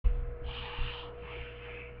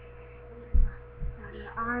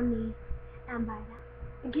army, and by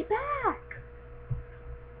that, get back!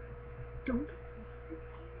 Don't get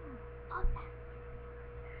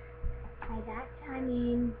by that, I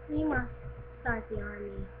mean, we must start the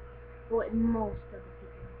army with most of the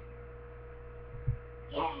people.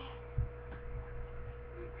 Yeah!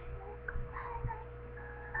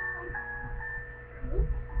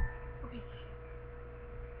 Okay.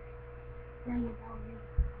 Now you're going.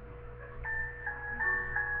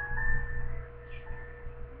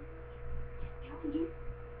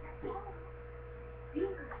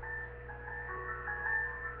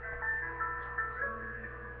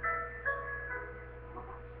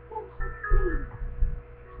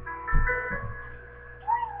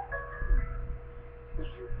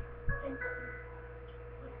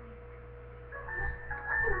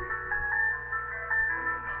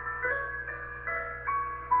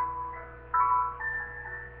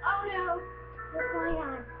 Oh no! What's going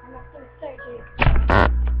on? I'm after surgery.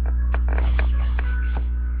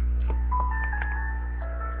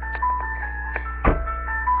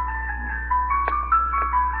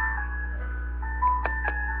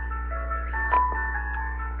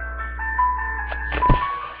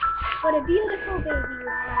 What a beautiful baby you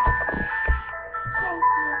have. Thank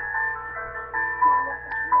you.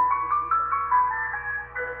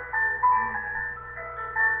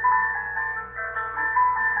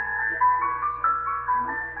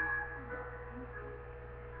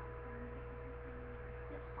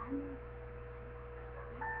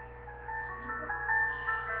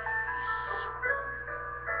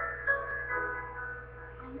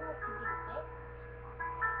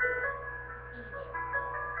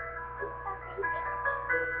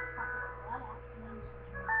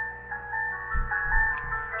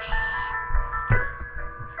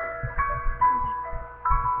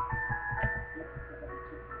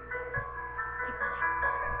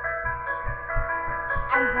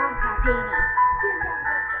 I want that baby.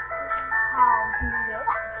 How do you know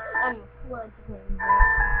that? Well, it's a name,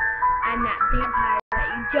 I'm that vampire that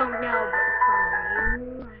you don't know, but from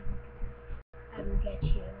you, I will get you.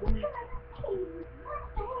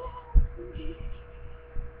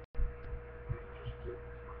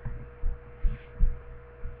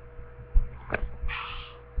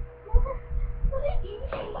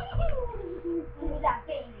 Give me that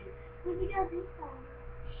baby. What are you gonna do for me?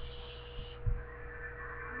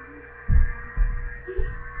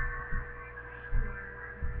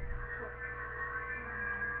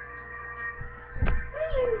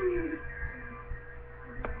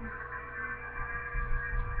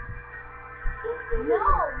 No!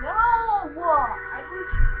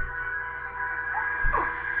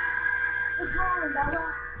 What's wrong, Bella?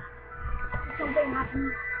 Did something happen?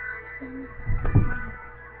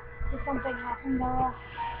 Did something happen, Bella?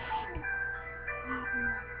 What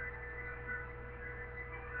happened?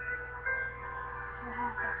 What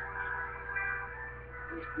happened?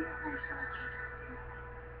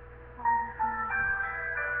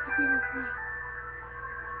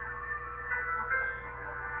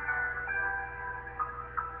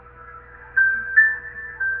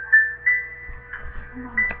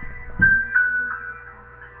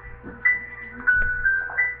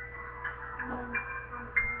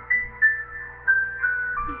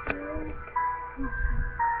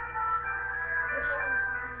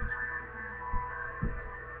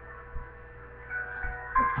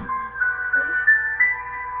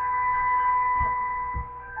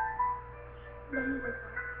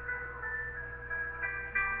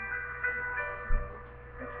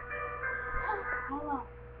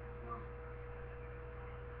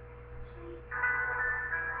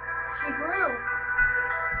 She grew.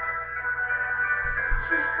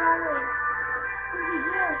 She's growing. What did you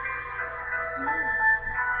do?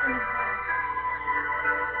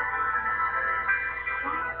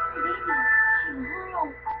 That's the baby. She grew.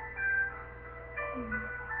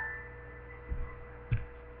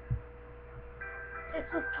 This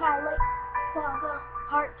was Twilight Saga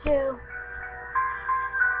Part 2.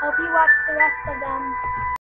 Hope you watch the rest of them.